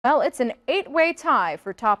Well, it's an 8-way tie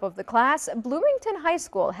for top of the class. Bloomington High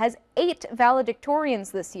School has 8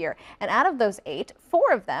 valedictorians this year, and out of those 8,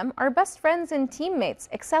 4 of them are best friends and teammates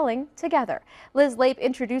excelling together. Liz Lape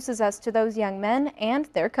introduces us to those young men and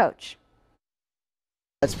their coach.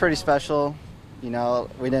 It's pretty special. You know,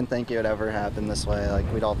 we didn't think it would ever happen this way.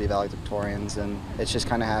 Like, we'd all be valedictorians, and it's just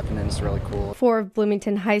kind of happened, and it's really cool. 4 of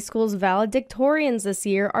Bloomington High School's valedictorians this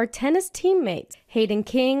year are tennis teammates Hayden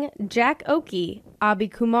King, Jack Oakey,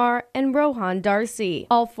 Abhi Kumar, and Rohan Darcy.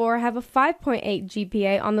 All 4 have a 5.8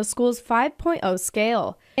 GPA on the school's 5.0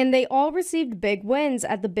 scale, and they all received big wins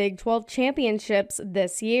at the Big 12 championships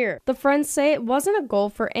this year. The friends say it wasn't a goal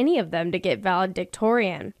for any of them to get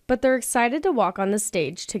valedictorian, but they're excited to walk on the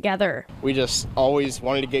stage together. We just always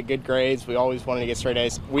wanted to get good grades. We always wanted to get straight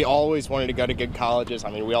A's. We always wanted to go to good colleges.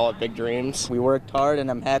 I mean, we all have big dreams. We worked hard,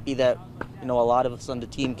 and I'm happy that, a lot of us on the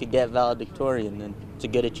team could get valedictorian, and it's a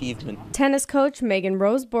good achievement. Tennis coach Megan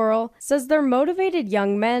Roseborough says they're motivated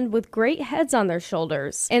young men with great heads on their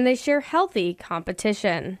shoulders, and they share healthy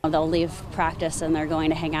competition. They'll leave practice and they're going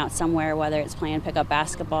to hang out somewhere, whether it's playing pickup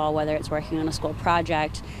basketball, whether it's working on a school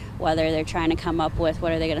project, whether they're trying to come up with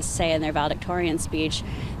what are they going to say in their valedictorian speech.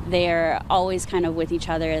 They're always kind of with each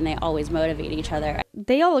other, and they always motivate each other.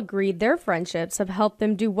 They all agreed their friendships have helped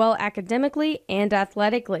them do well academically and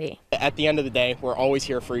athletically. At the end of the day, we're always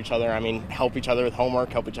here for each other. I mean, help each other with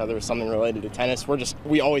homework, help each other with something related to tennis.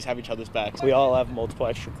 We always have each other's backs. We all have multiple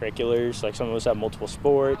extracurriculars, like some of us have multiple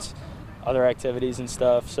sports, other activities and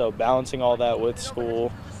stuff, so balancing all that with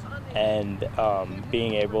school and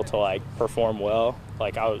being able to perform well,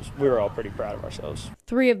 we were all pretty proud of ourselves.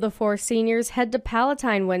 3 of the 4 seniors head to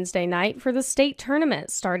Palatine Wednesday night for the state tournament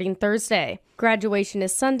starting Thursday. Graduation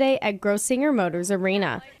is Sunday at Grossinger Motors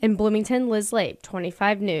Arena. In Bloomington, Liz Lape,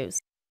 25 News.